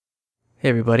Hey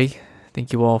everybody,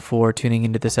 thank you all for tuning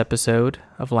into this episode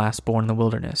of Last Born in the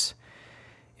Wilderness.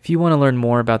 If you want to learn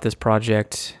more about this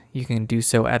project, you can do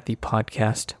so at the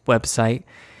podcast website.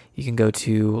 You can go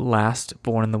to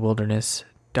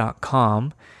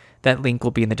lastborninthewilderness.com. That link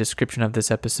will be in the description of this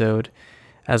episode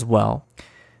as well.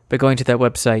 By going to that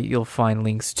website, you'll find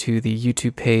links to the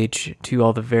YouTube page, to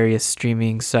all the various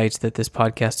streaming sites that this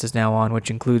podcast is now on,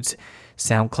 which includes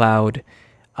SoundCloud,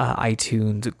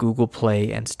 iTunes, Google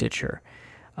Play, and Stitcher.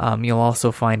 You'll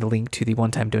also find a link to the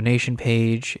one-time donation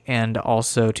page and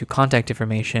also to contact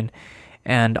information.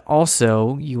 And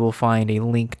also, you will find a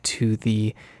link to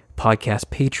the podcast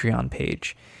Patreon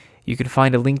page. You can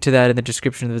find a link to that in the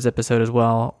description of this episode as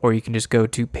well, or you can just go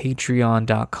to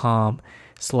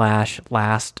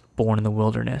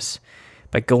patreon.com/lastborninthewilderness.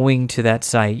 By going to that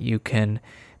site, you can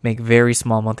make very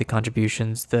small monthly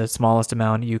contributions. The smallest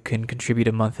amount you can contribute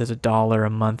a month is $1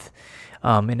 a month.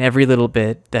 And every little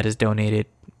bit that is donated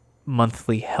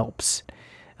monthly helps.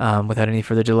 Without any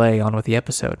further delay, on with the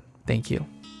episode. Thank you.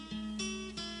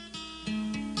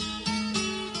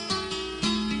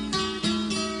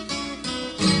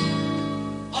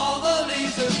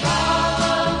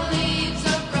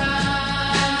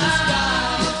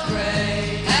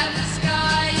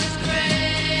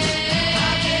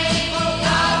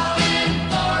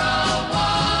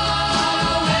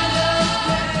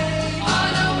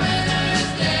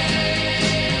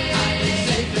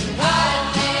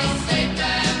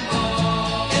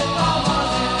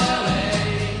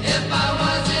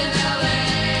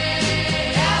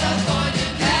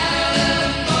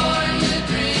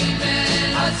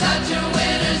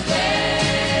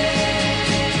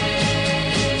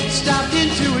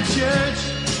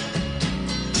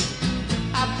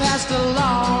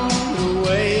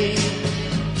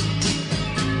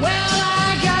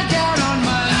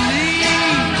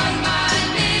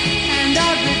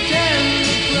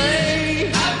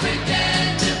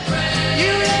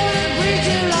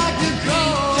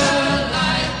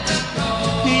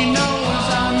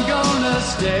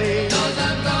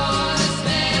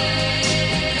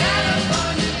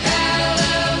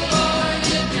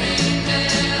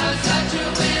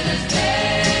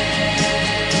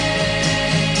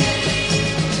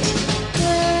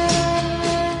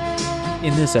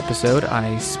 In this episode,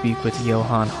 I speak with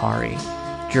Johann Hari,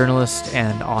 journalist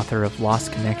and author of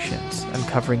Lost Connections,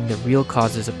 uncovering the real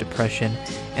causes of depression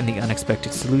and the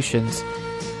unexpected solutions,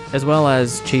 as well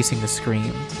as Chasing the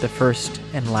Scream, the first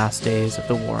and last days of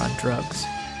the war on drugs.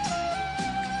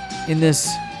 In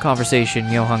this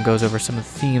conversation, Johann goes over some of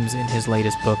the themes in his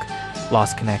latest book,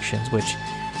 Lost Connections, which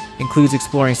includes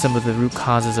exploring some of the root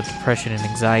causes of depression and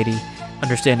anxiety,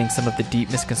 understanding some of the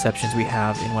deep misconceptions we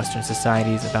have in Western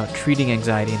societies about treating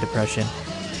anxiety and depression,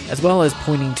 as well as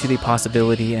pointing to the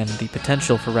possibility and the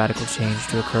potential for radical change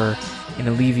to occur in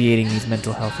alleviating these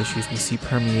mental health issues we see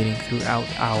permeating throughout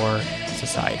our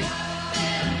society.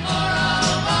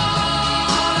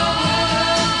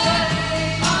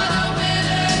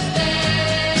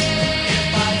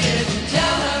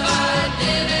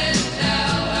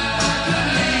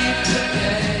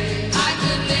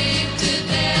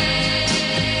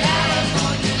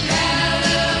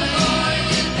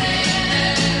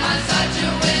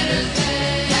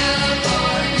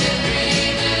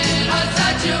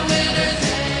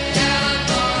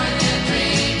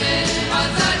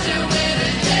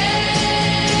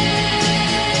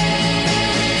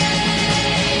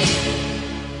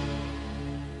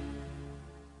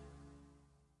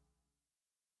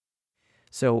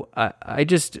 So I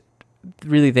just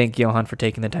really thank Johann for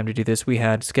taking the time to do this. We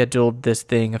had scheduled this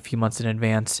thing a few months in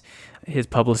advance. His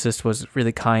publicist was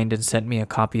really kind and sent me a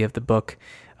copy of the book,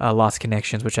 Lost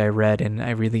Connections, which I read, and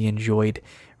I really enjoyed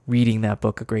reading that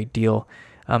book a great deal.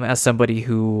 As somebody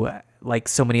who, like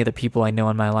so many other people I know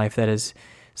in my life, that has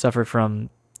suffered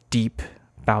from deep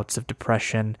bouts of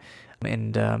depression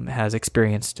and has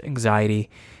experienced anxiety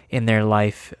in their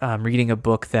life, reading a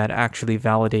book that actually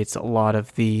validates a lot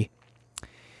of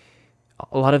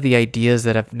the ideas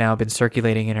that have now been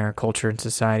circulating in our culture and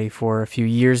society for a few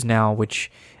years now,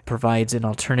 which provides an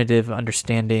alternative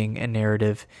understanding and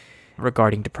narrative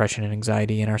regarding depression and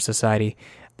anxiety in our society.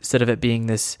 Instead of it being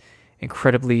this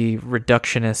incredibly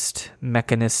reductionist,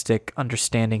 mechanistic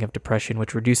understanding of depression,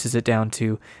 which reduces it down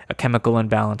to a chemical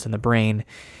imbalance in the brain,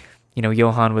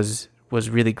 Johann was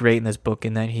really great in this book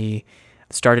in that he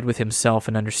started with himself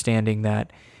and understanding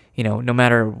that no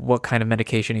matter what kind of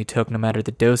medication he took, no matter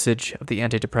the dosage of the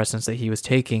antidepressants that he was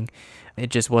taking,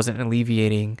 it just wasn't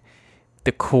alleviating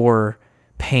the core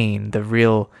pain, the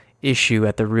real issue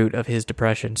at the root of his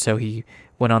depression. So he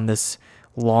went on this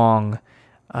long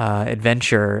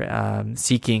adventure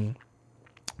seeking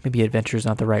maybe adventure is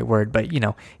not the right word, but,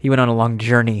 he went on a long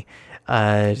journey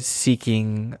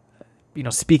seeking,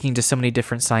 speaking to so many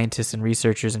different scientists and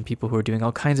researchers and people who are doing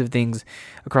all kinds of things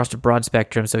across a broad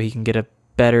spectrum so he can get a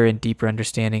better and deeper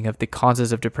understanding of the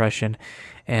causes of depression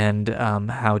and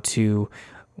how to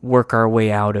work our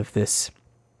way out of this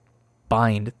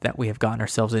bind that we have gotten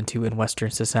ourselves into in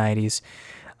Western societies.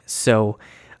 So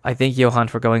I thank Johan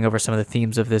for going over some of the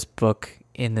themes of this book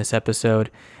in this episode.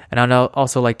 And I'd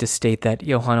also like to state that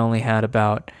Johan only had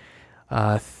about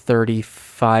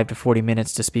 35 to 40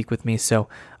 minutes to speak with me. So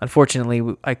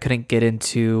unfortunately, I couldn't get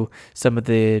into some of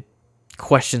the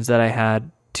questions that I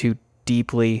had too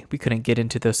deeply. We couldn't get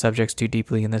into those subjects too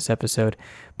deeply in this episode.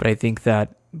 But I think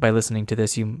that by listening to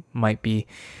this, you might be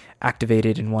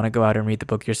activated and want to go out and read the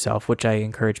book yourself, which I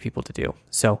encourage people to do.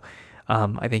 So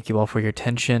I thank you all for your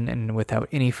attention, and without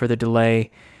any further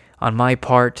delay on my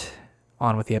part,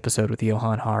 on with the episode with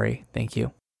Johan Hari. Thank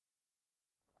you.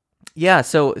 Yeah,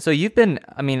 so you've been,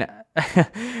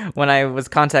 when I was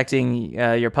contacting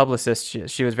your publicist,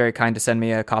 she was very kind to send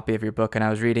me a copy of your book, and I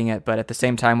was reading it, but at the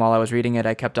same time while I was reading it,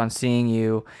 I kept on seeing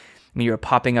you. You were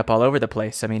popping up all over the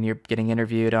place. You're getting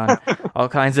interviewed on all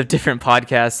kinds of different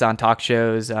podcasts, on talk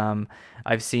shows.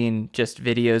 I've seen just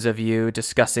videos of you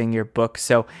discussing your book.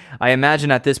 So I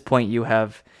imagine at this point you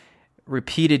have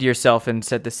repeated yourself and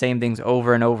said the same things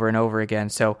over and over and over again.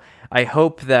 So I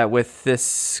hope that with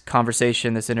this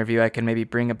conversation, this interview, I can maybe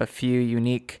bring up a few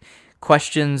unique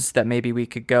questions that maybe we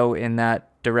could go in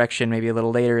that direction maybe a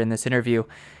little later in this interview.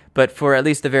 But for at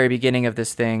least the very beginning of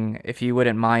this thing, if you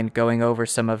wouldn't mind going over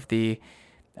some of the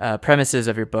premises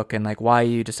of your book and like why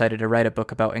you decided to write a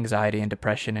book about anxiety and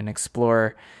depression and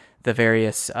explore the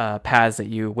various paths that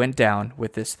you went down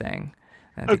with this thing.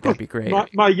 I think that'd be great.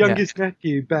 My youngest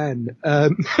nephew, Ben,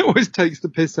 always takes the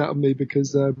piss out of me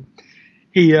because I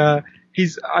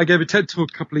gave a TED talk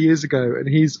a couple of years ago and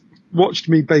he's watched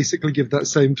me basically give that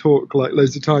same talk like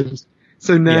loads of times.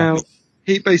 So now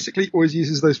he basically always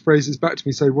uses those phrases back to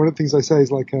me. So one of the things I say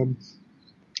is like,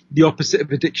 the opposite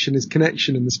of addiction is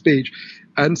connection in the speech.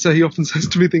 And so he often says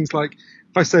to me things like,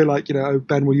 if I say like, oh,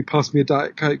 Ben, will you pass me a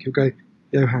Diet Coke? He'll go,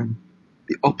 Johan,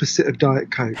 the opposite of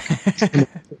Diet Coke.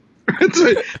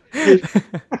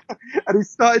 And he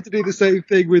started to do the same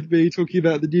thing with me talking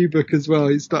about the new book as well.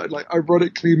 He started like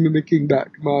ironically mimicking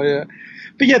back my,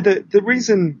 but yeah, the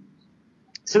reason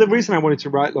I wanted to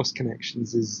write Lost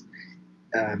Connections is,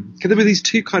 because there were these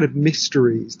two kind of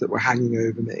mysteries that were hanging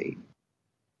over me.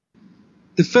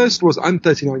 The first was, I'm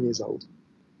 39 years old.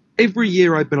 Every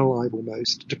year I've been alive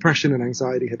almost, depression and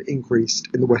anxiety have increased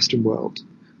in the Western world.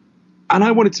 And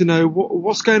I wanted to know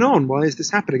what's going on? Why is this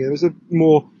happening? There was a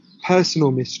more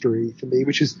personal mystery for me,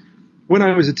 which is when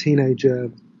I was a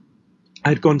teenager, I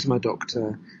had gone to my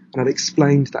doctor and I'd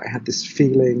explained that I had this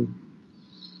feeling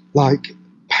like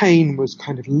pain was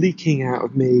kind of leaking out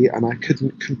of me and I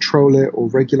couldn't control it or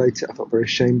regulate it. I felt very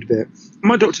ashamed of it.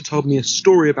 My doctor told me a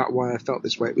story about why I felt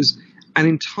this way. It was an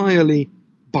entirely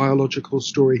biological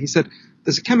story. He said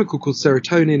there's a chemical called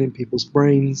serotonin in people's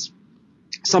brains.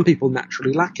 Some people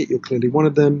naturally lack it. You're clearly one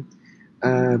of them.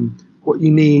 What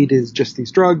you need is just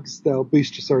these drugs. They'll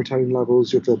boost your serotonin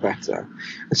levels. You'll feel better.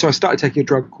 And so I started taking a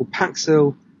drug called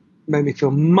Paxil. It made me feel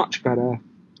much better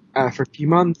for a few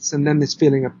months. And then this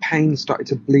feeling of pain started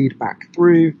to bleed back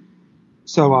through.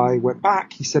 So I went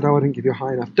back. He said, I didn't give you a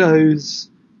high enough dose.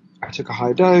 I took a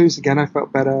high dose. Again, I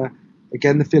felt better.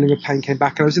 Again, the feeling of pain came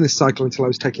back. And I was in this cycle until I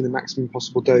was taking the maximum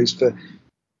possible dose for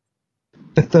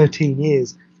 13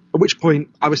 years. At which point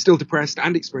I was still depressed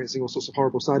and experiencing all sorts of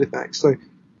horrible side effects. So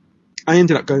I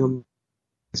ended up going on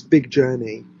this big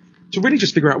journey to really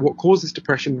just figure out what causes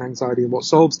depression and anxiety and what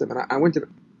solves them. And I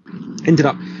ended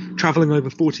up traveling over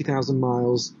 40,000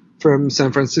 miles from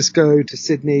San Francisco to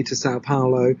Sydney to Sao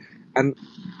Paulo and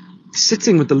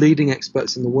sitting with the leading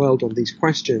experts in the world on these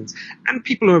questions and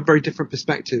people who have very different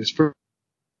perspectives, from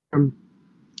an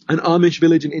Amish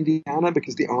village in Indiana,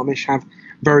 because the Amish have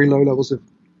very low levels of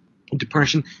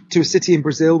depression, to a city in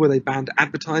Brazil where they banned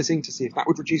advertising to see if that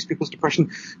would reduce people's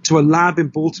depression, to a lab in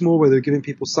Baltimore where they were giving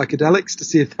people psychedelics to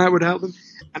see if that would help them.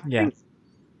 And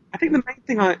I think the main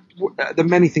thing the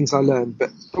many things I learned,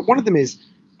 but one of them is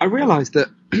I realized that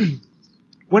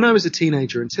when I was a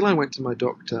teenager, until I went to my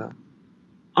doctor,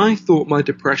 I thought my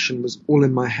depression was all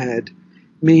in my head,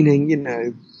 meaning,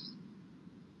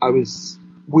 I was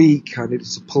weak, I needed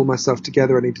to pull myself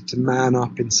together, I needed to man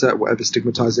up, insert whatever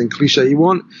stigmatizing cliche you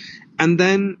want. And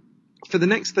then for the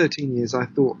next 13 years, I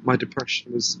thought my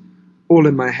depression was all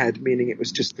in my head, meaning it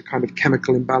was just the kind of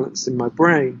chemical imbalance in my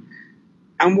brain.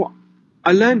 And what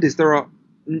I learned is there are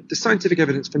the scientific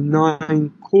evidence for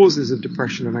 9 causes of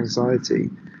depression and anxiety,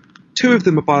 Two of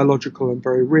them are biological and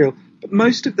very real, but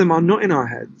most of them are not in our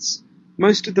heads.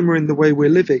 Most of them are in the way we're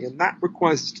living, and that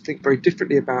requires us to think very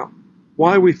differently about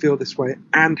why we feel this way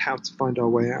and how to find our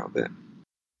way out of it.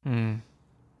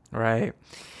 Right.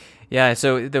 Yeah.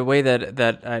 So the way that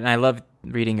and I love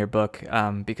reading your book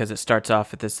because it starts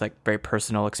off with this like very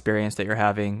personal experience that you're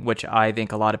having, which I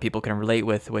think a lot of people can relate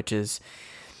with, which is,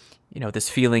 this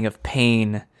feeling of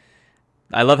pain.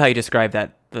 I love how you describe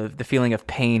that, the feeling of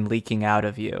pain leaking out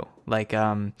of you. Like,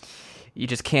 you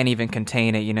just can't even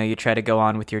contain it. You try to go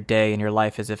on with your day and your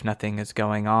life as if nothing is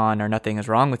going on or nothing is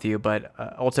wrong with you. But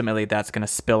ultimately that's going to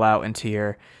spill out into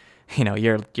your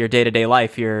day-to-day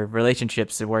life, your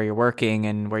relationships, where you're working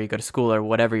and where you go to school or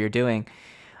whatever you're doing.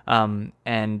 And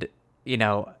when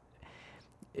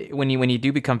you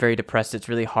do become very depressed, it's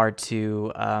really hard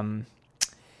to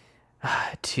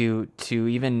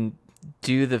even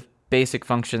do the basic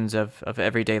functions of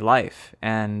everyday life.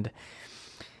 And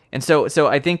so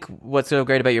I think what's so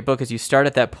great about your book is you start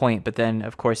at that point, but then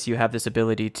of course you have this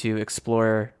ability to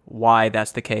explore why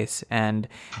that's the case. And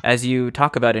as you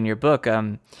talk about in your book,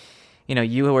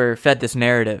 you were fed this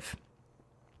narrative,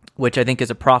 which I think is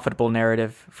a profitable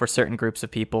narrative for certain groups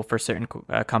of people, for certain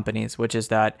companies, which is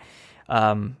that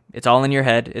it's all in your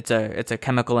head. It's a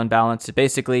chemical imbalance.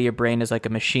 Basically, your brain is like a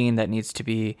machine that needs to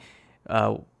be,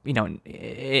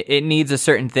 it needs a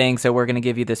certain thing. So we're going to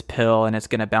give you this pill, and it's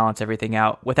going to balance everything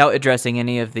out without addressing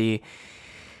any of the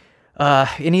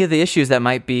issues that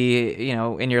might be,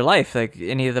 in your life, like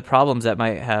any of the problems that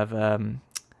might have.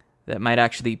 That might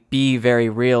actually be very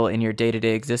real in your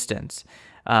day-to-day existence.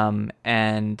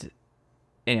 And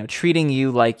treating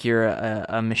you like you're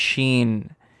a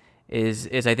machine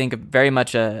is I think very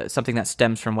much something that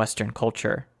stems from Western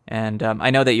culture. And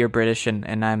I know that you're British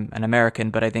and I'm an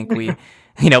American, but I think we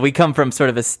we come from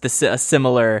sort of a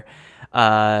similar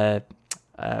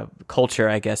culture,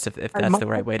 I guess, if that's the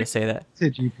right way to say that.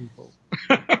 You people.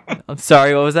 I'm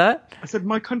sorry, what was that? I said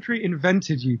my country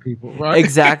invented you people, right?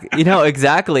 Exactly.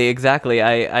 Exactly.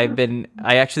 I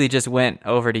actually just went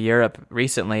over to Europe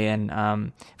recently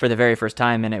and for the very first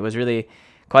time, and it was really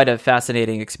quite a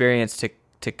fascinating experience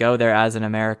to go there as an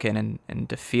American and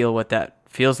to feel what that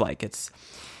feels like. It's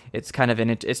kind of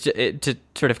to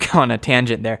sort of go on a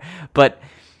tangent there, but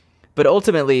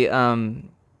ultimately,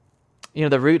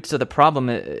 the roots of the problem,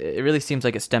 it really seems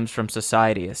like it stems from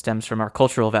society. It stems from our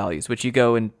cultural values, which you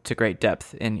go into great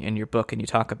depth in your book and you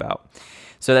talk about.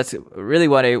 So that's really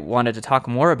what I wanted to talk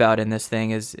more about in this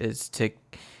thing is to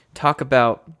talk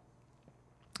about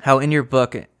how in your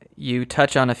book you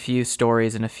touch on a few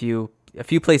stories and a few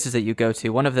places that you go to.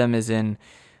 One of them is in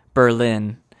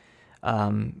Berlin.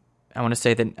 I want to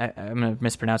say that I'm going to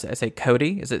mispronounce it. I say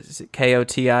Cody. Is it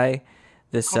Koti?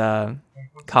 This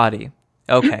Cody.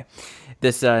 Okay.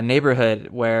 This neighborhood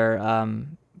where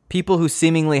people who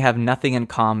seemingly have nothing in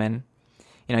common,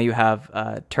 you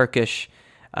have Turkish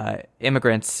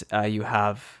immigrants, you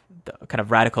have the kind of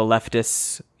radical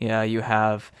leftists, you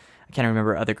have, I can't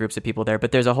remember other groups of people there,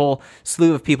 but there's a whole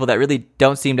slew of people that really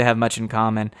don't seem to have much in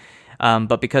common.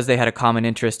 But because they had a common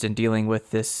interest in dealing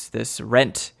with this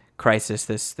rent crisis,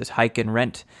 this hike in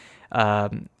rent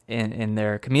in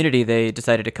their community, they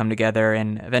decided to come together,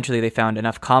 and eventually they found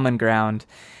enough common ground,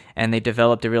 and they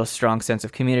developed a real strong sense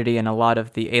of community. And a lot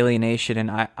of the alienation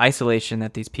and isolation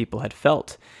that these people had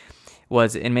felt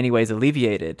was in many ways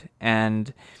alleviated.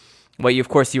 And what you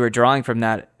were drawing from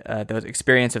that the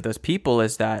experience of those people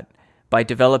is that by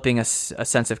developing a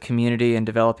sense of community and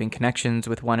developing connections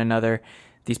with one another,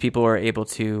 these people were able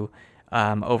to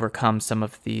overcome some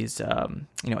of these,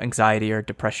 anxiety or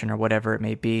depression or whatever it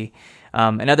may be.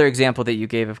 Another example that you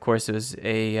gave, of course, was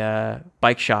a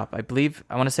bike shop. I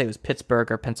want to say it was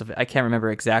Pittsburgh or Pennsylvania. I can't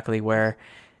remember exactly where.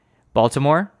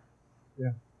 Baltimore?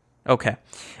 Yeah. Okay.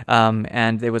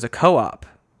 And there was a co-op.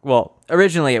 Well,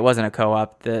 originally it wasn't a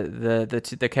co-op.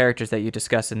 The characters that you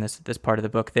discuss in this part of the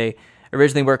book, they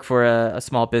originally work for a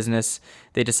small business.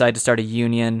 They decide to start a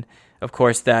union. Of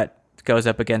course, that goes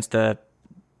up against the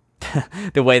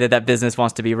way that business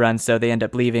wants to be run. So they end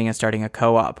up leaving and starting a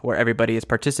co-op where everybody is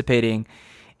participating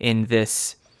in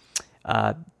this.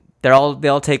 They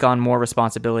all take on more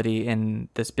responsibility in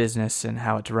this business and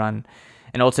how it's run.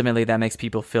 And ultimately that makes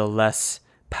people feel less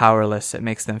powerless. It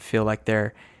makes them feel like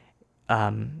they're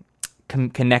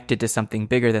connected to something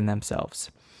bigger than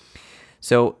themselves.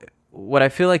 So what I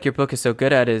feel like your book is so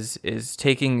good at is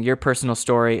taking your personal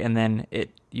story, and then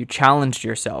you challenged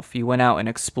yourself. You went out and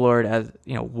explored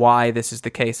why this is the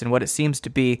case. And what it seems to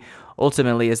be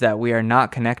ultimately is that we are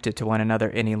not connected to one another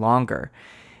any longer,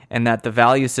 and that the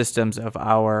value systems of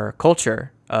our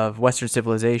culture, of Western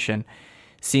civilization,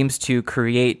 seems to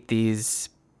create these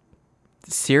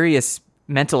serious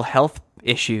mental health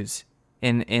issues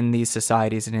in these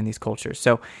societies and in these cultures.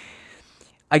 So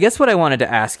I guess what I wanted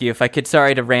to ask you, if I could,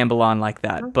 sorry to ramble on like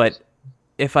that, but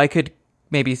if I could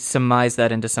maybe surmise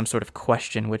that into some sort of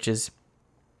question, which is,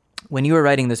 when you were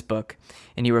writing this book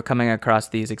and you were coming across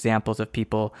these examples of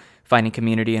people finding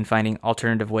community and finding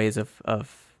alternative ways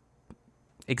of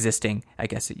existing, I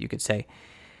guess that you could say,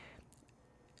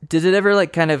 did it ever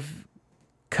like kind of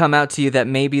come out to you that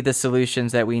maybe the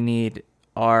solutions that we need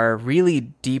are really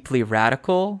deeply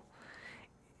radical,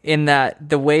 in that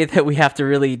the way that we have to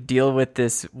really deal with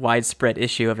this widespread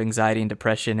issue of anxiety and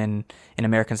depression in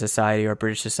American society or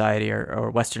British society or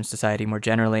Western society more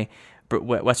generally,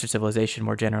 Western civilization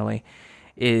more generally,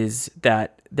 is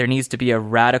that there needs to be a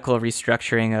radical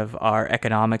restructuring of our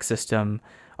economic system,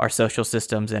 our social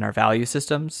systems, and our value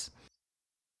systems?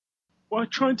 Well, I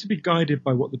tried to be guided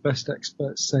by what the best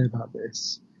experts say about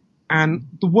this. And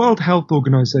the World Health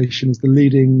Organization is the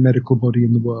leading medical body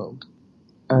in the world.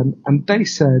 And they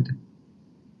said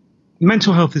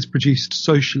mental health is produced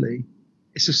socially.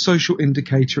 It's a social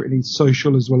indicator. It needs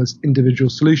social as well as individual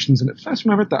solutions. And at first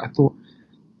when I read that, I thought,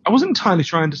 I wasn't entirely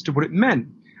sure I understood what it meant.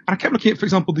 And I kept looking at, for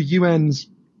example, the UN's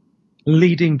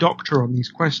leading doctor on these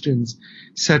questions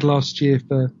said last year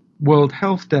for World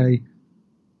Health Day,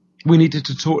 we needed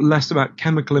to talk less about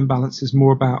chemical imbalances,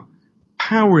 more about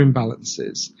power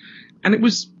imbalances. And it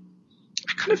was,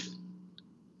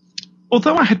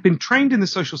 although I had been trained in the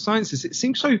social sciences, it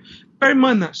seemed so, bear in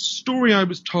mind that story I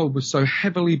was told was so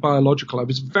heavily biological. I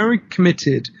was very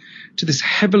committed to this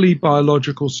heavily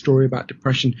biological story about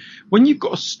depression. When you've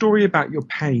got a story about your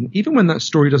pain, even when that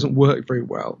story doesn't work very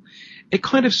well, it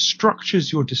kind of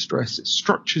structures your distress. It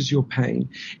structures your pain.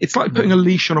 It's like putting a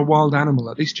leash on a wild animal.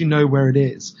 At least you know where it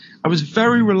is. I was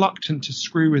very reluctant to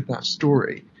screw with that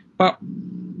story. But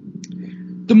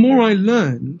the more I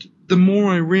learned, the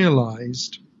more I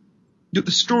realized that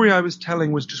the story I was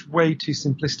telling was just way too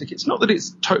simplistic. It's not that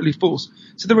it's totally false.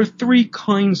 So there are three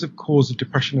kinds of cause of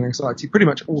depression and anxiety. Pretty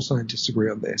much all scientists agree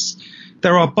on this.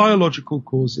 There are biological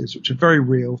causes, which are very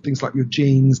real, things like your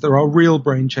genes. There are real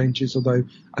brain changes, although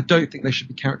I don't think they should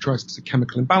be characterized as a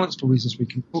chemical imbalance for reasons we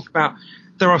can talk about.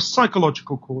 There are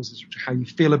psychological causes, which are how you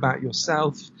feel about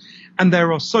yourself. And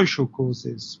there are social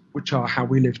causes, which are how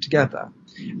we live together.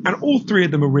 And all three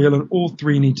of them are real, and all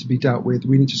three need to be dealt with.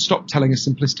 We need to stop telling a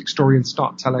simplistic story and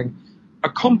start telling a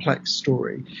complex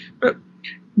story. But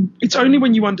it's only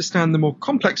when you understand the more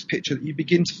complex picture that you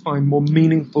begin to find more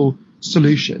meaningful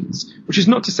solutions, which is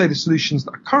not to say the solutions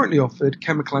that are currently offered,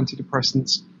 chemical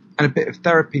antidepressants and a bit of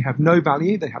therapy, have no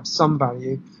value. They have some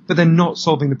value, but they're not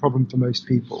solving the problem for most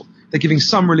people. They're giving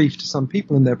some relief to some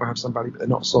people and therefore have some value, but they're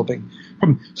not solving the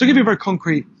problem. So I'll give you a very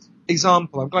concrete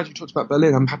example. I'm glad you talked about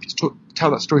Berlin. I'm happy to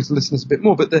tell that story to listeners a bit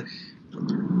more, but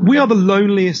we are the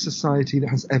loneliest society that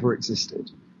has ever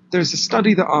existed. There's a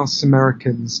study that asks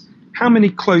Americans, how many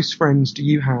close friends do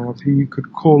you have who you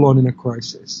could call on in a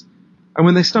crisis? And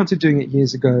when they started doing it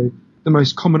years ago, the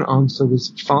most common answer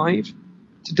was 5.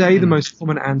 Today, the most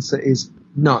common answer is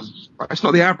none. Right? It's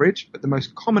not the average, but the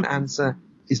most common answer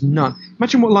is none.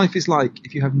 Imagine what life is like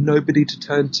if you have nobody to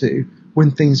turn to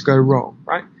when things go wrong,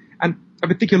 right? And I've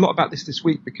been thinking a lot about this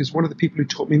week because one of the people who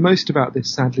taught me most about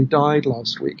this sadly died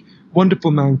last week.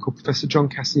 Wonderful man called Professor John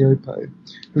Cacioppo,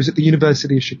 who was at the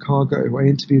University of Chicago, who I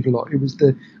interviewed a lot, who was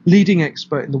the leading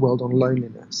expert in the world on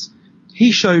loneliness.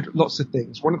 He showed lots of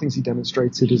things. One of the things he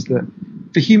demonstrated is that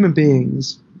for human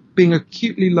beings, being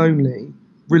acutely lonely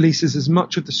releases as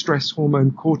much of the stress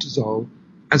hormone cortisol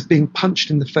as being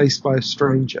punched in the face by a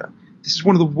stranger. This is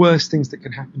one of the worst things that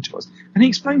can happen to us. And he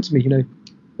explained to me,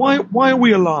 why are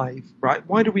we alive, right?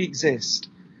 Why do we exist?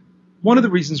 One of the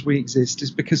reasons we exist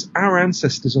is because our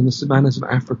ancestors on the savannas of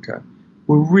Africa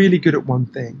were really good at one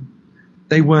thing.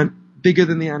 They weren't bigger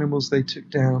than the animals they took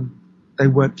down. They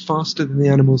weren't faster than the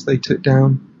animals they took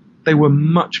down. They were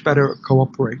much better at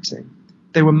cooperating.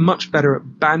 They were much better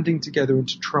at banding together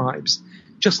into tribes.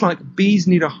 Just like bees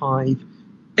need a hive,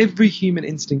 every human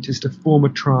instinct is to form a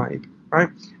tribe, right?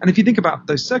 And if you think about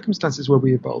those circumstances where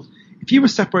we evolved, if you were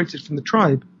separated from the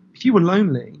tribe, if you were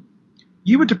lonely,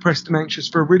 you were depressed and anxious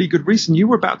for a really good reason. You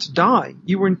were about to die.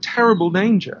 You were in terrible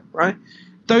danger, right?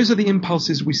 Those are the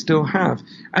impulses we still have.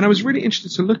 And I was really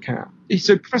interested to look at.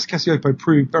 So Professor Cacioppo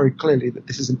proved very clearly that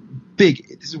this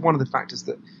is one of the factors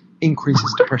that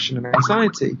increases depression and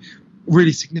anxiety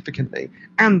really significantly.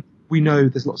 And we know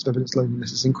there's lots of evidence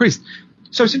loneliness has increased.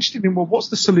 So I was interested in, well, what's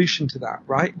the solution to that,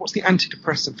 right? What's the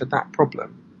antidepressant for that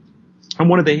problem? And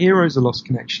one of the heroes of Lost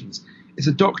Connections is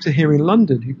a doctor here in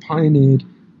London who pioneered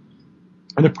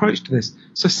an approach to this.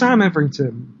 So Sam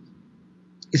Everington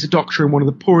is a doctor in one of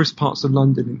the poorest parts of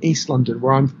London, in East London,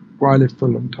 where I'm where I lived for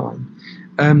a long time.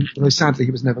 Although sadly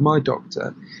he was never my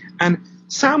doctor. And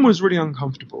Sam was really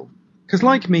uncomfortable because,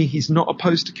 like me, he's not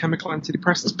opposed to chemical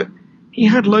antidepressants, but he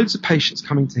had loads of patients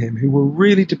coming to him who were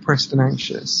really depressed and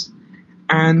anxious.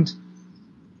 And,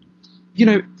 you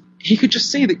know, he could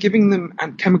just see that giving them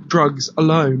chemical drugs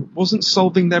alone wasn't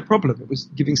solving their problem. It was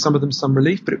giving some of them some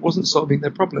relief, but it wasn't solving their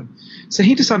problem. So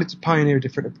he decided to pioneer a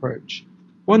different approach.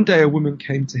 One day a woman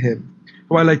came to him,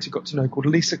 who I later got to know, called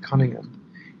Lisa Cunningham.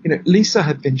 You know, Lisa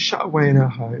had been shut away in her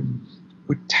home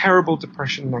with terrible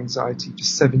depression and anxiety for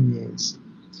 7 years.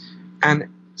 And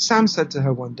Sam said to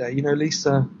her one day, you know,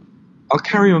 Lisa, I'll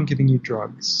carry on giving you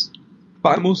drugs,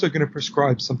 but I'm also going to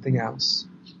prescribe something else.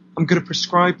 I'm going to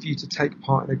prescribe for you to take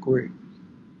part in a group.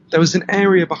 There was an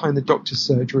area behind the doctor's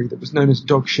surgery that was known as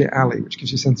Dog Shit Alley, which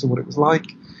gives you a sense of what it was like.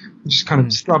 Just kind of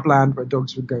scrubland where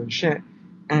dogs would go and shit.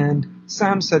 And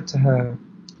Sam said to her,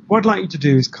 what I'd like you to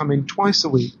do is come in twice a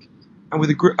week and with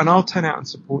a group, and I'll turn out and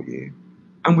support you.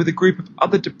 And with a group of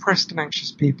other depressed and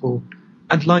anxious people,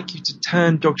 I'd like you to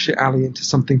turn Dog Shit Alley into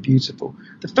something beautiful.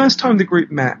 The first time the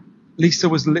group met, Lisa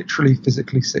was literally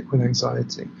physically sick with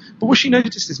anxiety. But what she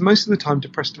noticed is most of the time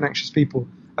depressed and anxious people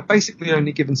are basically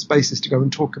only given spaces to go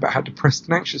and talk about how depressed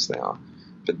and anxious they are.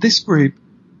 But this group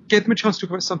gave them a chance to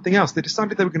talk about something else. They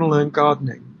decided they were going to learn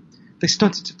gardening. They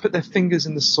started to put their fingers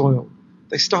in the soil.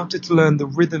 They started to learn the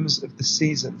rhythms of the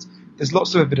seasons. There's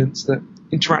lots of evidence that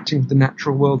interacting with the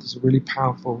natural world is a really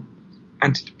powerful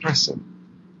antidepressant.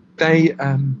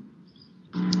 And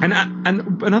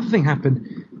another thing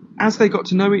happened. As they got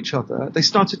to know each other, they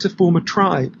started to form a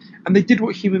tribe. And they did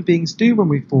what human beings do when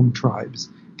we form tribes.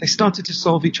 They started to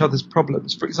solve each other's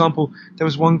problems. For example, there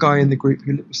was one guy in the group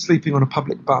who was sleeping on a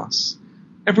public bus.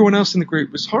 Everyone else in the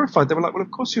group was horrified. They were like, well,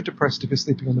 of course you're depressed if you're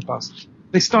sleeping on the bus.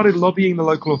 They started lobbying the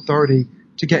local authority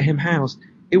to get him housed.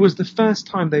 It was the first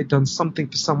time they'd done something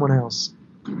for someone else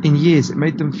in years. It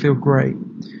made them feel great.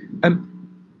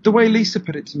 The way Lisa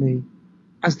put it to me,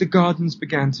 as the gardens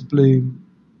began to bloom,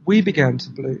 we began to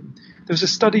bloom. There was a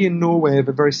study in Norway of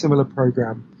a very similar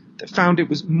program that found it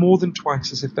was more than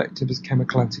twice as effective as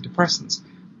chemical antidepressants.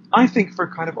 I think for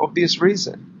a kind of obvious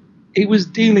reason. It was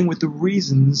dealing with the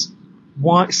reasons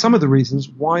why, some of the reasons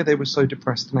why they were so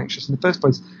depressed and anxious in the first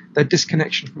place, their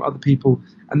disconnection from other people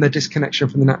and their disconnection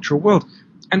from the natural world.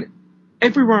 And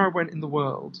everywhere I went in the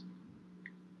world,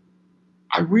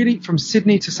 I really, from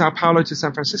Sydney to Sao Paulo to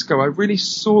San Francisco, I really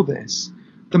saw this.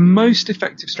 The most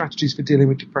effective strategies for dealing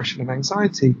with depression and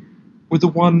anxiety were the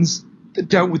ones that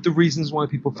dealt with the reasons why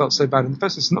people felt so bad in the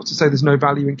first place. Not to say there's no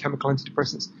value in chemical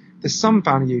antidepressants. There's some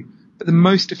value, but the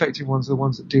most effective ones are the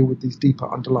ones that deal with these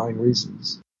deeper underlying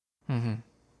reasons.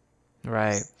 Mm-hmm.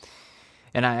 Right.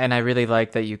 And I really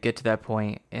like that you get to that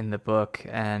point in the book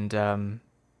and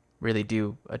really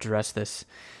do address this.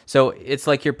 So it's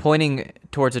like you're pointing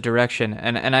towards a direction,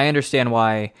 and I understand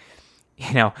why.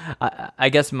 You know, I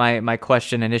guess my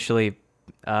question initially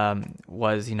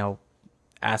was, you know,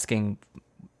 asking,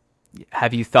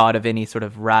 have you thought of any sort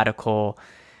of radical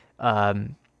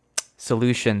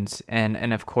solutions?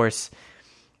 And of course,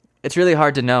 it's really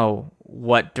hard to know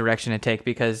what direction to take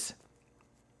because,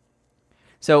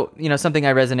 so, you know, something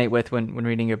I resonate with when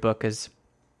reading your book is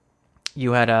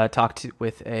you had talked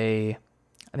with I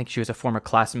think she was a former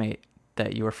classmate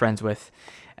that you were friends with,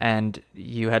 and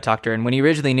you had talked to her. And when you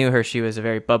originally knew her, she was a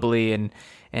very bubbly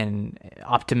and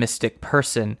optimistic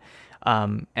person.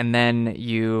 And then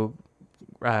you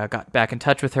got back in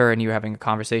touch with her, and you were having a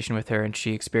conversation with her, and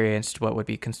she experienced what would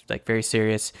be like very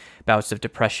serious bouts of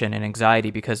depression and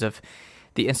anxiety because of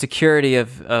the insecurity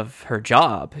of her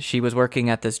job. She was working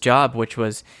at this job which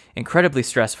was incredibly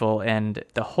stressful, and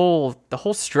the whole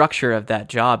structure of that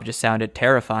job just sounded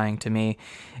terrifying to me.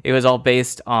 It was all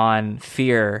based on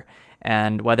fear,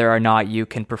 and whether or not you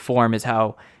can perform is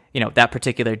how, you know, that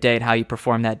particular day and how you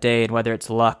perform that day, and whether it's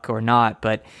luck or not.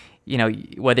 But, you know,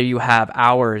 whether you have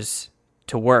hours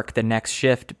to work the next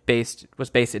shift was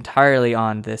based entirely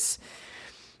on this.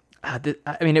 I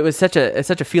mean, it was such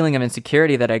a feeling of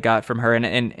insecurity that I got from her,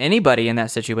 and anybody in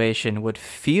that situation would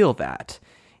feel that.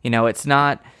 You know, it's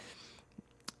not.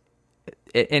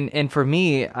 And for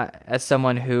me, as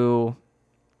someone who,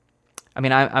 I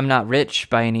mean, I'm not rich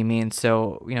by any means,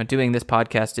 so, you know, doing this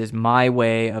podcast is my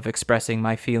way of expressing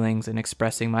my feelings and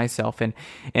expressing myself, and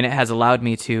it has allowed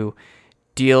me to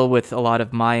deal with a lot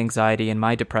of my anxiety and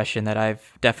my depression that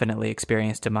I've definitely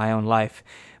experienced in my own life.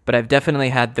 But I've definitely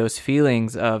had those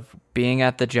feelings of being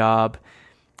at the job.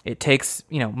 It takes,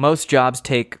 you know, most jobs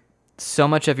take so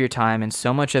much of your time and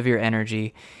so much of your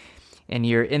energy, and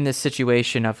you're in this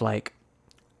situation of like,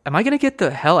 am I going to get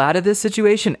the hell out of this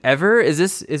situation ever? Is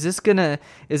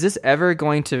this ever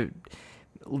going to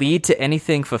lead to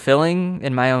anything fulfilling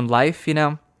in my own life,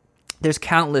 there's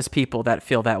countless people that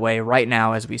feel that way right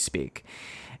now as we speak.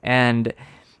 And,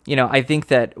 I think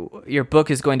that your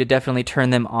book is going to definitely turn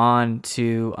them on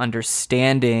to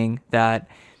understanding that,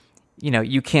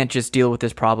 you can't just deal with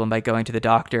this problem by going to the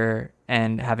doctor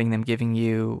and having them giving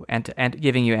you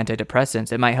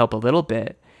antidepressants. It might help a little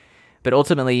bit, but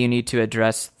ultimately you need to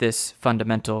address this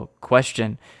fundamental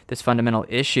question, this fundamental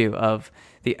issue of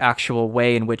the actual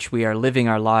way in which we are living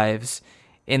our lives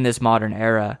in this modern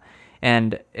era.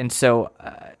 And so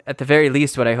at the very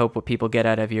least, what people get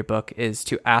out of your book is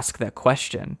to ask that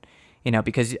question,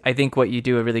 because I think what you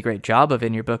do a really great job of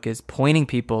in your book is pointing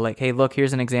people like, hey, look,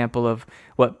 here's an example of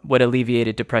what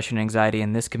alleviated depression and anxiety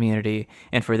in this community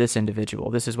and for this individual.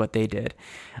 This is what they did.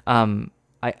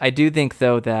 I do think,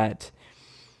 though, that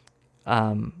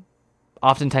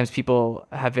oftentimes people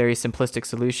have very simplistic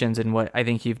solutions, and what I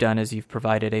think you've done is you've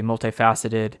provided a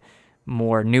multifaceted,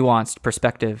 more nuanced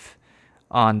perspective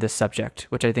on this subject,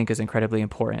 which I think is incredibly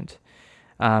important.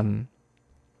 But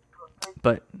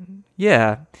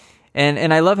yeah,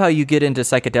 and I love how you get into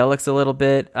psychedelics a little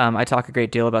bit. I talk a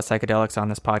great deal about psychedelics on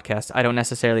this podcast. I don't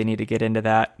necessarily need to get into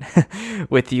that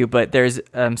with you, but there's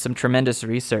some tremendous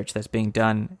research that's being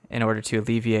done in order to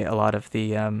alleviate a lot of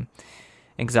the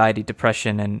anxiety,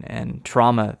 depression, and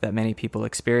trauma that many people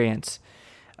experience.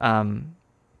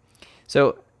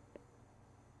 So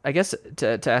I guess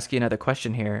to ask you another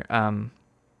question here.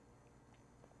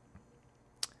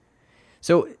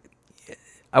 So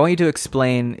I want you to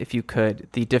explain, if you could,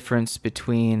 the difference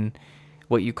between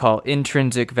what you call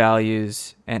intrinsic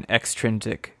values and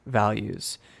extrinsic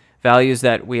values. Values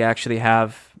that we actually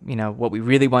have, what we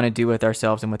really want to do with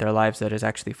ourselves and with our lives that is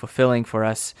actually fulfilling for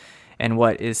us, and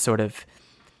what is sort of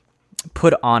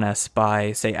put on us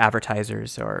by, say,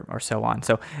 advertisers or so on.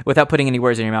 So without putting any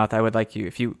words in your mouth, I would like you,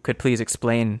 if you could please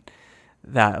explain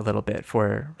that a little bit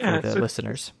for the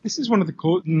listeners. This is one of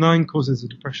the 9 causes of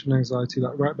depression and anxiety that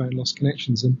I write about in Lost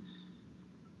Connections. And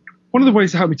one of the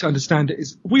ways to help me to understand it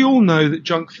is we all know that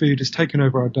junk food has taken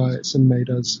over our diets and made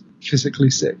us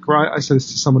physically sick, right? I say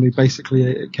this to someone who basically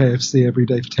ate at KFC every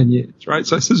day for 10 years, right?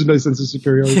 So there's no sense of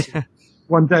superiority.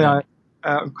 One day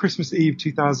on Christmas Eve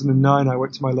 2009, I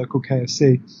went to my local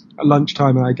KFC at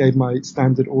lunchtime and I gave my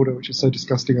standard order, which is so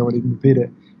disgusting I won't even repeat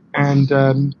it.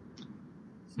 And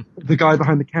the guy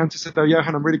behind the counter said, "Oh,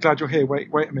 Johan, I'm really glad you're here.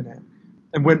 Wait a minute."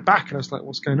 And went back and I was like,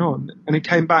 "What's going on?" And he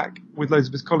came back with loads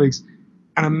of his colleagues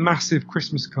and a massive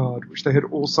Christmas card, which they had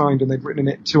all signed, and they'd written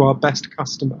in it, "To our best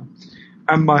customer."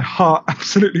 And my heart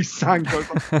absolutely sank. I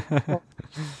was like,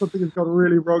 something has gone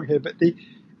really wrong here. But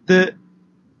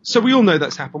so we all know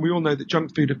that's happened. We all know that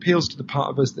junk food appeals to the part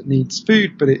of us that needs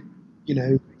food, but it,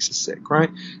 makes us sick, right?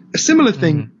 A similar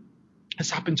thing has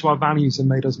happened to our values and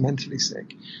made us mentally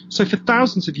sick. So for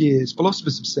thousands of years,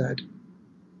 philosophers have said,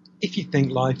 if you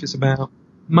think life is about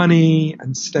money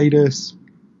and status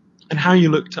and how you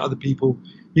look to other people,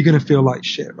 you're going to feel like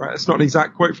shit, right? It's not an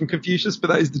exact quote from Confucius, but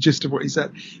that is the gist of what he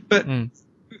said. But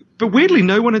weirdly,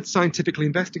 no one had scientifically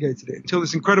investigated it until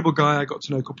this incredible guy I got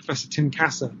to know called Professor Tim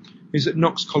Kasser, who's at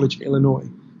Knox College in Illinois.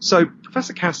 So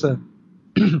Professor Kasser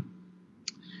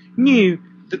knew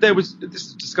that this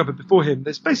was discovered before him,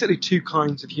 there's basically 2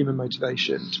 kinds of human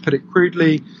motivation, to put it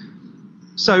crudely.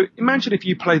 So imagine if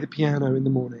you play the piano in the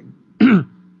morning.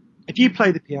 If you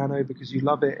play the piano because you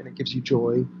love it and it gives you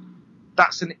joy,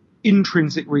 that's an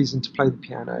intrinsic reason to play the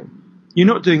piano. You're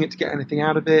not doing it to get anything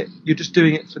out of it. You're just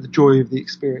doing it for the joy of the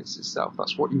experience itself.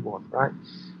 That's what you want, right?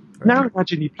 Now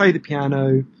imagine you play the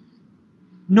piano,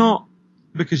 not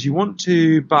because you want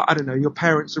to, but I don't know, your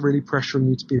parents are really pressuring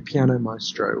you to be a piano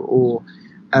maestro, or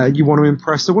you want to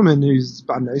impress a woman who's,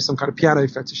 I don't know, some kind of piano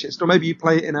fetishist, or maybe you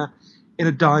play it in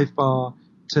a dive bar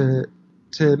to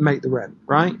make the rent,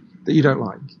 right? That you don't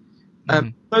like.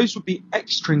 Those would be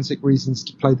extrinsic reasons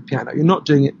to play the piano. You're not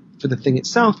doing it for the thing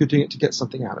itself, you're doing it to get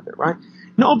something out of it, right?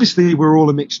 Now, obviously, we're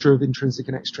all a mixture of intrinsic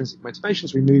and extrinsic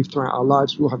motivations. We move throughout our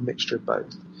lives, we all have a mixture of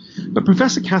both. But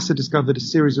Professor Kasser discovered a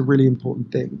series of really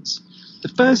important things. The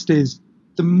first is,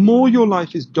 the more your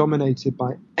life is dominated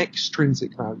by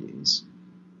extrinsic values,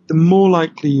 the more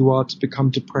likely you are to become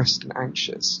depressed and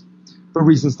anxious, for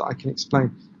reasons that I can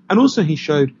explain. And also he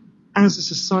showed, as a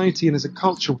society and as a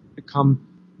culture, we've become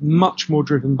much more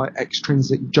driven by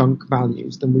extrinsic junk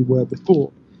values than we were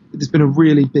before. There's been a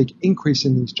really big increase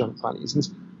in these junk values. And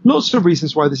there's lots of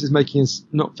reasons why this is making us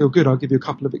not feel good. I'll give you a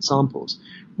couple of examples.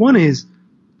 One is,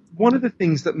 one of the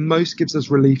things that most gives us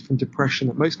relief from depression,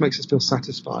 that most makes us feel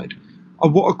satisfied, are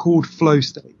what are called flow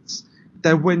states.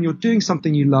 They're when you're doing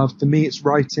something you love. For me, it's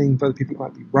writing. For other people, it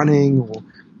might be running or,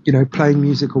 playing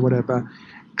music or whatever.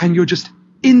 And you're just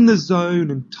in the zone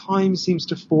and time seems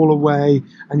to fall away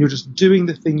and you're just doing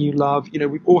the thing you love. You know,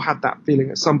 we've all had that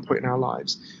feeling at some point in our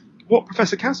lives. What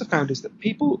Professor Kasser found is that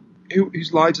people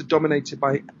whose lives are dominated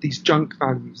by these junk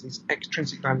values, these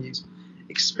extrinsic values,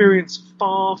 experience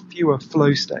far fewer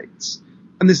flow states.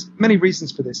 And there's many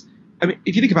reasons for this. I mean,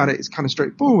 if you think about it, it's kind of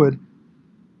straightforward.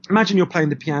 Imagine you're playing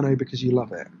the piano because you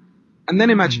love it. And then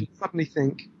imagine you suddenly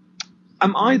think,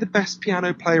 am I the best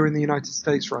piano player in the United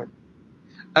States right now?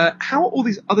 How are all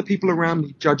these other people around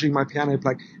me judging my piano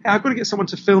playing? Hey, I've got to get someone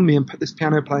to film me and put this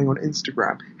piano playing on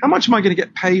Instagram. How much am I going to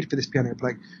get paid for this piano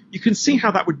playing? You can see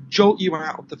how that would jolt you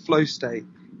out of the flow state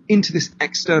into this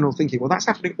external thinking. Well, that's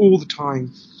happening all the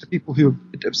time to people who are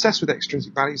obsessed with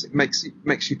extrinsic values. It makes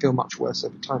you feel much worse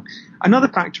over time. Another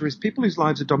factor is people whose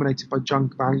lives are dominated by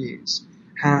junk values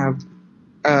have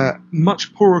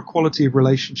much poorer quality of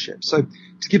relationships. So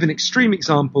to give an extreme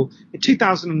example, in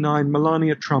 2009,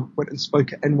 Melania Trump went and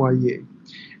spoke at NYU.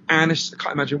 And I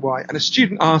can't imagine why. And a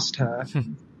student asked her,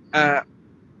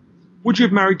 would you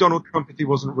have married Donald Trump if he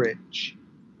wasn't rich?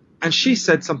 And she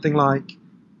said something like,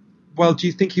 well, do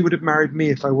you think he would have married me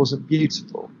if I wasn't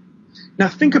beautiful? Now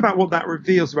think about what that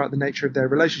reveals about the nature of their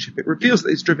relationship. It reveals that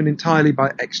it's driven entirely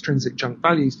by extrinsic junk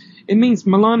values. It means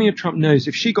Melania Trump knows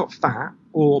if she got fat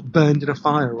or burned in a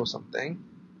fire or something,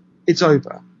 it's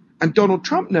over. And Donald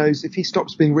Trump knows if he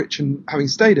stops being rich and having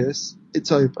status,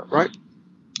 it's over, right?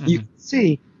 Mm-hmm. You can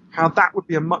see how that would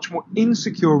be a much more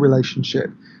insecure relationship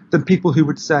than people who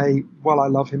would say, well, I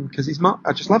love him because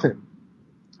I just love him.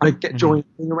 I get joy in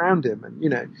being around him. And, you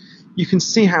know, you can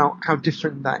see how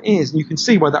different that is. And you can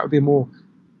see why that would be a more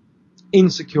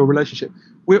insecure relationship.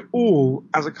 We're all,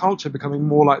 as a culture, becoming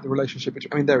more like the relationship,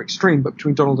 they're extreme, but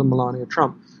between Donald and Melania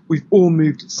Trump, we've all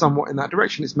moved somewhat in that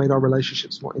direction. It's made our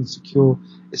relationships more insecure.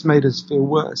 It's made us feel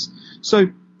worse. So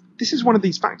this is one of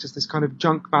these factors, this kind of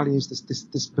junk values,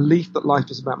 this belief that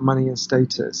life is about money and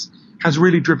status has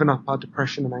really driven up our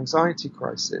depression and anxiety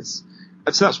crisis.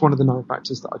 And so that's one of the 9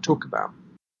 factors that I talk about.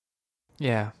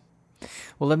 Yeah.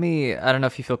 Well, I don't know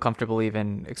if you feel comfortable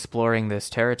even exploring this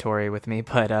territory with me,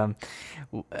 but,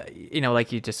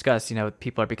 like you discussed,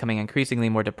 people are becoming increasingly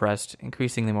more depressed,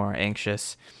 increasingly more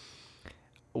anxious.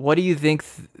 What do you think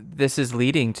this is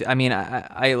leading to? I mean,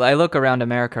 I look around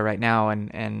America right now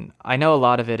and I know a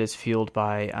lot of it is fueled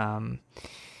by,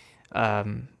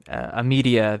 a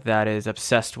media that is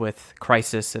obsessed with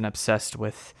crisis and obsessed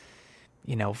with,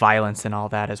 violence and all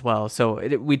that as well. So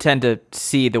we tend to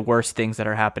see the worst things that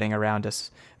are happening around us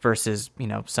versus,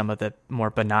 some of the more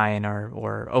benign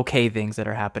or okay things that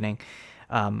are happening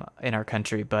in our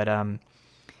country. But,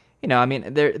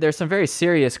 there's some very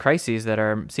serious crises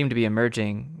that seem to be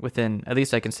emerging within, at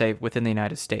least I can say, within the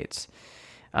United States.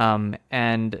 And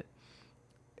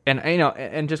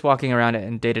just walking around it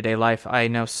in day-to-day life, I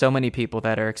know so many people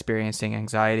that are experiencing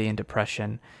anxiety and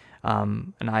depression.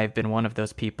 And I've been one of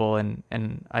those people, and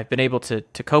I've been able to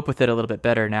cope with it a little bit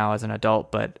better now as an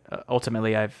adult. But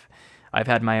ultimately, I've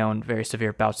had my own very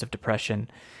severe bouts of depression.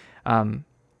 But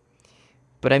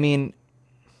I mean,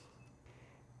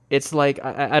 it's like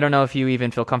I don't know if you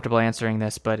even feel comfortable answering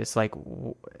this, but it's like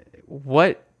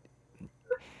what.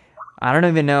 I don't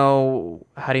even know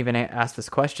how to even ask this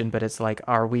question, but it's like,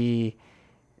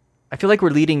 I feel like we're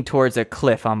leading towards a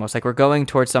cliff almost, like we're going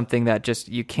towards something that just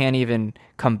you can't even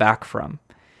come back from.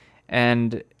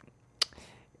 And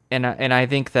I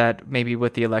think that maybe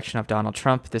with the election of Donald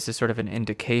Trump, this is sort of an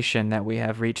indication that we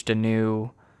have reached a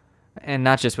new, and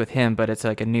not just with him, but it's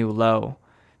like a new low,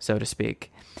 so to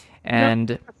speak.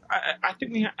 And I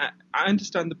think I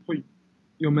understand the point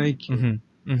you're making.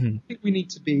 Mm-hmm, mm-hmm. I think we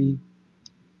need to be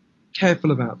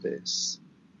careful about this.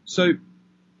 So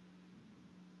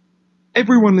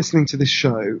everyone listening to this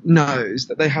show knows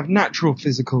that they have natural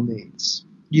physical needs.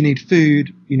 You need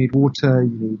food, you need water,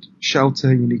 you need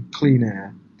shelter, you need clean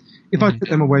air. If I took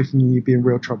them away from you, you'd be in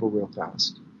real trouble real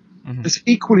fast. Mm-hmm. There's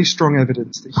equally strong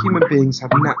evidence that human beings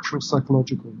have natural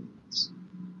psychological needs.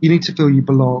 You need to feel you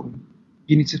belong.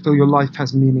 You need to feel your life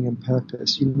has meaning and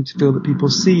purpose. You need to feel that people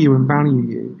see you and value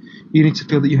you. You need to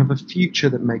feel that you have a future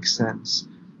that makes sense.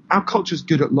 Our culture is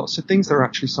good at lots of things. There are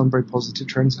actually some very positive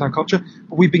trends in our culture,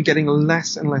 but we've been getting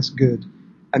less and less good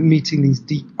at meeting these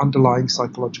deep underlying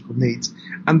psychological needs.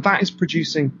 And that is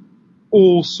producing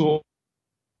all sorts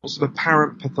of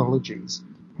apparent pathologies,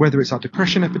 whether it's our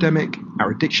depression epidemic,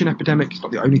 our addiction epidemic. It's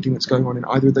not the only thing that's going on in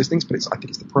either of those things, but I think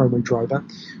it's the primary driver.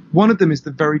 One of them is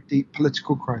the very deep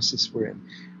political crisis we're in.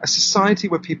 A society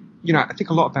where people, I think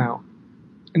a lot about,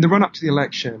 in the run up to the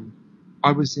election,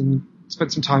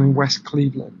 spent some time in West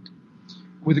Cleveland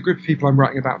with a group of people I'm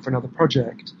writing about for another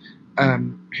project,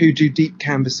 who do deep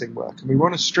canvassing work. And we were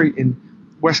on a street in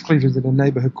West Cleveland in a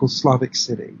neighborhood called Slavic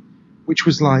City, which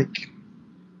was like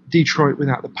Detroit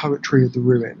without the poetry of the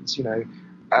ruins, you know,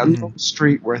 a long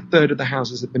street where a third of the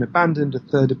houses had been abandoned, a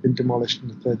third had been demolished,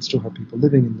 and a third still had people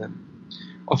living in them,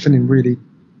 often in really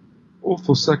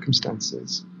awful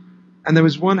circumstances. And there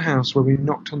was one house where we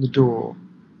knocked on the door,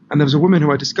 and there was a woman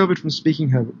who I discovered from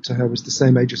speaking to her was the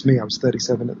same age as me. I was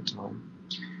 37 at the time.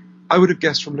 I would have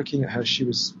guessed from looking at her she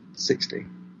was 60,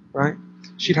 right?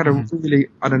 She'd had a really,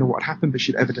 I don't know what happened, but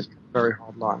she'd evidently had a very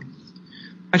hard life.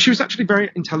 And she was actually very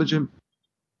intelligent,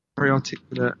 very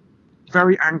articulate,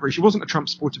 very angry. She wasn't a Trump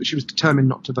supporter, but she was determined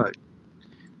not to vote.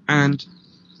 And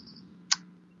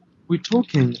we're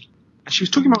talking, and she was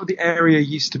talking about what the area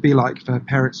used to be like for her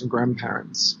parents and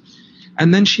grandparents.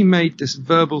 And then she made this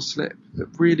verbal slip that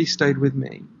really stayed with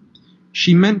me.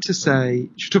 She meant to say,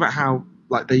 she talked about how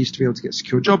like they used to be able to get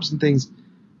secure jobs and things.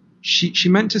 She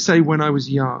meant to say when I was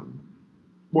young.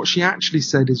 What she actually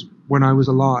said is when I was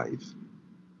alive.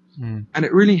 And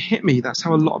it really hit me. That's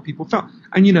how a lot of people felt.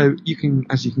 And, you know,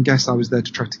 as you can guess, I was there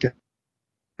to try to get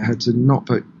her to not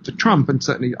vote for Trump. And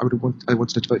certainly I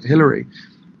wanted her to vote for Hillary.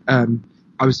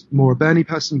 I was more a Bernie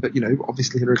person, but, you know,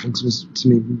 obviously Hillary Clinton was, to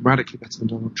me, radically better than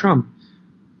Donald Trump.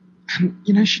 And,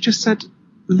 you know, she just said,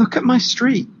 look at my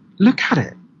street. Look at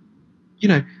it. You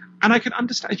know, and I can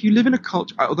understand if you live in a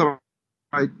culture, although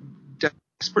I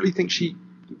desperately think she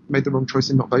made the wrong choice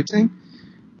in not voting,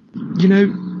 you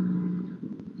know,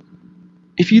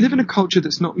 if you live in a culture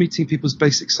that's not meeting people's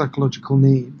basic psychological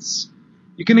needs,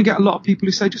 you're going to get a lot of people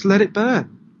who say, just let it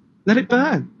burn. Let it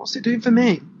burn. What's it doing for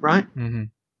me? Right?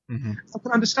 I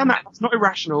can understand that. That's not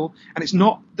irrational. And it's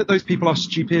not that those people are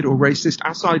stupid or racist.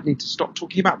 Our side need to stop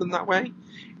talking about them that way.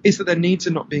 It's that their needs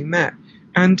are not being met.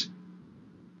 And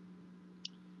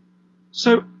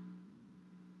so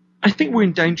I think we're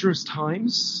in dangerous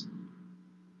times.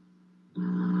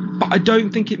 But I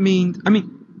don't think it means, I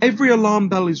mean, every alarm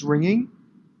bell is ringing.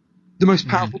 The most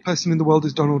powerful person in the world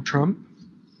is Donald Trump.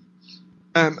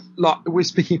 Like we're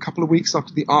speaking a couple of weeks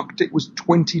after the Arctic was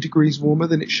 20 degrees warmer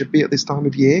than it should be at this time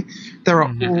of year. There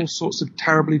are all sorts of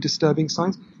terribly disturbing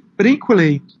signs. But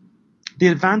equally, the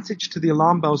advantage to the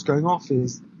alarm bells going off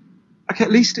is, okay,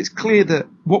 at least it's clear that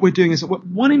what we're doing is that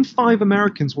 1 in 5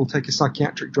 Americans will take a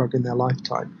psychiatric drug in their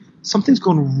lifetime. Something's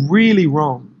gone really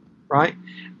wrong, right?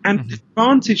 And the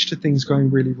advantage to things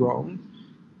going really wrong,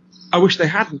 I wish they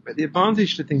hadn't, but the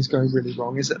advantage to things going really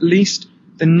wrong is at least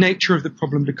the nature of the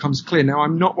problem becomes clear. Now,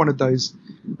 I'm not one of those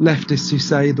leftists who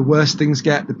say the worse things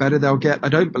get, the better they'll get. I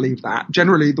don't believe that.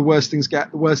 Generally, the worse things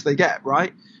get, the worse they get,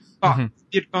 right? But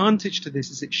the advantage to this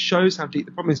is it shows how deep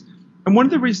the problem is. And one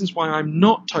of the reasons why I'm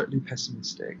not totally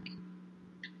pessimistic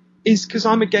is because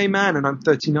I'm a gay man and I'm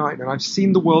 39 and I've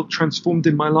seen the world transformed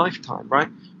in my lifetime, right?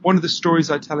 One of the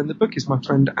stories I tell in the book is my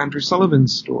friend Andrew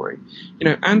Sullivan's story. You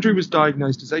know, Andrew was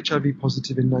diagnosed as HIV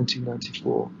positive in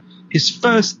 1994. His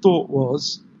first thought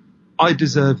was, I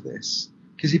deserve this,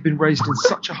 because he'd been raised in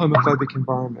such a homophobic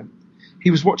environment. He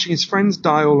was watching his friends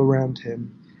die all around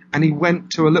him, and he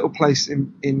went to a little place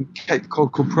in Cape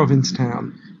Cod called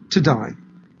Provincetown to die.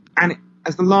 And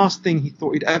as the last thing he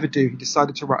thought he'd ever do, he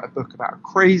decided to write a book about a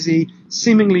crazy,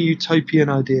 seemingly utopian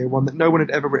idea, one that no one had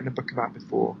ever written a book about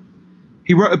before.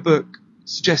 He wrote a book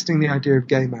suggesting the idea of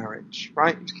gay marriage,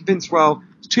 right? He was convinced, well,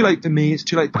 it's too late for me, it's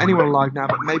too late for anyone alive now,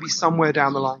 but maybe somewhere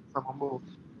down the line someone will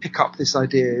pick up this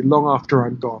idea long after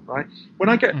I'm gone, right? When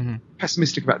I get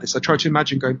pessimistic about this, I try to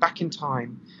imagine going back in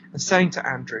time and saying to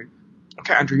Andrew,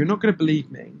 okay, Andrew, you're not going to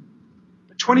believe me,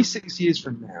 but 26 years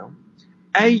from now,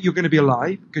 A, you're going to be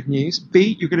alive, good news.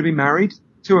 B, you're going to be married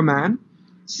to a man.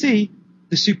 C,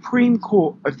 the Supreme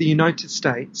Court of the United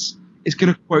States is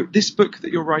going to quote this book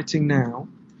that you're writing now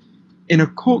in a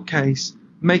court case,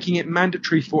 making it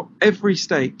mandatory for every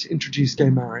state to introduce gay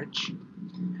marriage.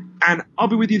 And I'll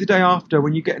be with you the day after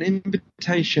when you get an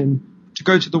invitation to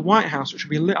go to the White House, which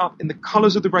will be lit up in the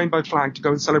colors of the rainbow flag to go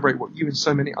and celebrate what you and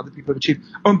so many other people have achieved.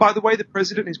 Oh, and by the way, the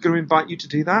president is going to invite you to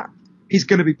do that. He's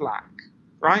going to be black,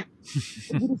 right?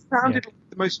 It would have sounded like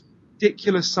the most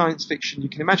ridiculous science fiction you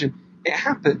can imagine. It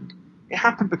happened. It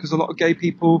happened because a lot of gay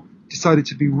people decided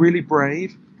to be really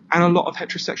brave, and a lot of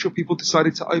heterosexual people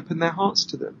decided to open their hearts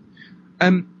to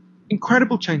them.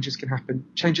 Incredible changes can happen.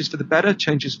 Changes for the better,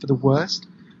 changes for the worst.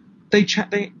 They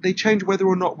change whether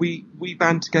or not we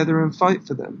band together and fight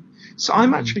for them. So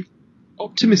I'm actually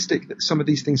optimistic that some of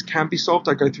these things can be solved.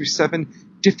 I go through 7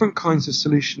 different kinds of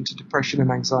solutions to depression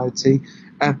and anxiety,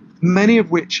 many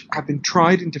of which have been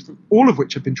tried all of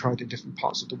which have been tried in different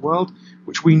parts of the world,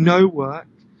 which we know work.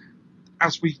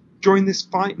 As we join this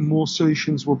fight, more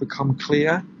solutions will become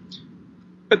clear.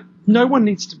 But no one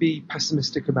needs to be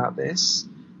pessimistic about this.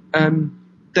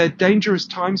 they're dangerous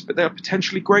times, but they are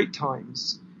potentially great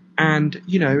times. And,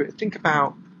 think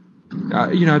about,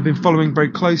 I've been following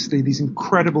very closely these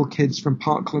incredible kids from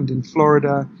Parkland in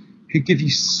Florida who give you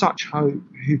such hope,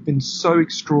 who've been so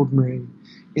extraordinary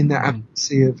in their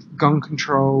advocacy of gun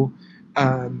control,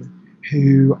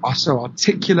 who are so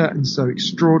articulate and so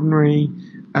extraordinary,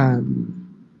 and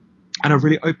are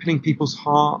really opening people's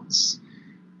hearts.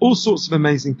 All sorts of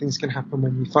amazing things can happen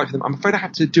when you fight for them. I'm afraid I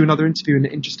have to do another interview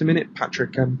in just a minute,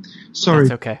 Patrick. Sorry.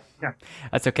 That's okay. Yeah,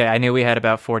 that's okay. I knew we had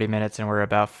about 40 minutes, and we're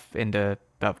about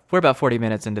 40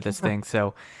 minutes into this thing.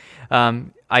 So,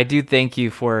 I do thank you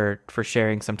for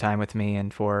sharing some time with me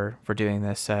and for doing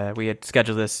this. We had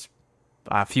scheduled this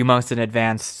a few months in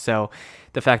advance, so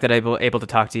the fact that I'm able to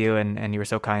talk to you and you were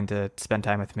so kind to spend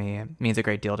time with me means a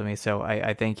great deal to me. So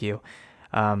I thank you.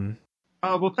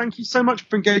 Well, thank you so much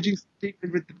for engaging so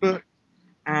deeply with the book,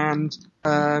 and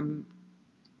for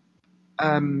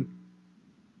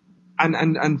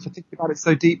thinking about it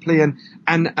so deeply. And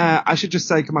I should just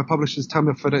say, because my publishers tell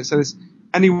me if I don't say this,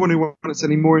 anyone who wants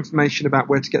any more information about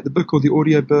where to get the book or the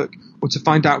audiobook, or to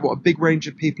find out what a big range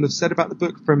of people have said about the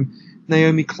book, from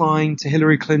Naomi Klein to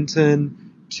Hillary Clinton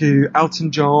to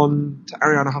Elton John to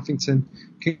Ariana Huffington,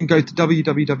 can go to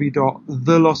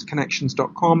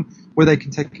www.thelostconnections.com, where they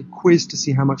can take a quiz to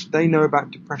see how much they know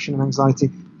about depression and anxiety.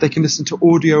 They can listen to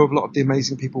audio of a lot of the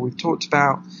amazing people we've talked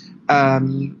about.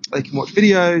 They can watch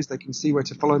videos. They can see where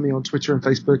to follow me on Twitter and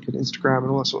Facebook and Instagram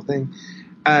and all that sort of thing.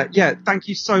 Thank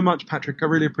you so much, Patrick. I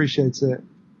really appreciate it.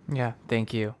 Yeah,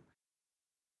 thank you.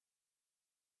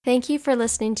 Thank you for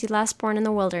listening to Last Born in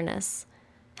the Wilderness.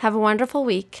 Have a wonderful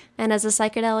week, and as a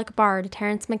psychedelic bard,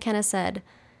 Terence McKenna said,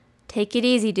 take it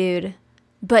easy, dude,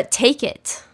 but take it.